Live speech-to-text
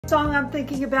Song I'm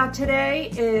thinking about today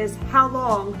is How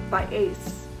Long by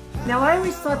Ace. Now, I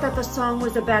always thought that the song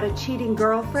was about a cheating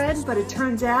girlfriend, but it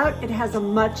turns out it has a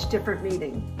much different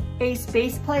meaning. Ace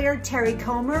bass player Terry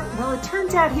Comer, well, it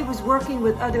turns out he was working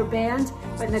with other bands,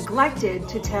 but neglected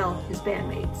to tell his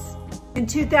bandmates. In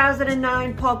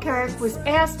 2009, Paul Carrack was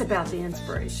asked about the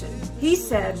inspiration. He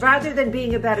said, rather than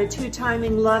being about a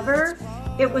two-timing lover,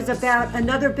 it was about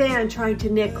another band trying to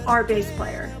nick our bass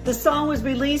player. The song was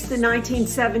released in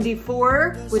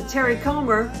 1974 with Terry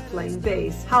Comer playing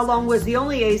bass. How Long was the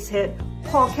only Ace hit.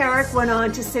 Paul Carrack went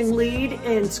on to sing lead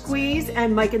in Squeeze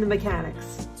and Mike and the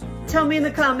Mechanics. Tell me in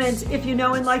the comments if you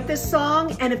know and like this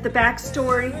song and if the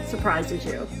backstory surprises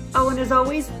you. Oh, and as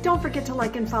always, don't forget to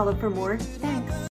like and follow for more. Thanks.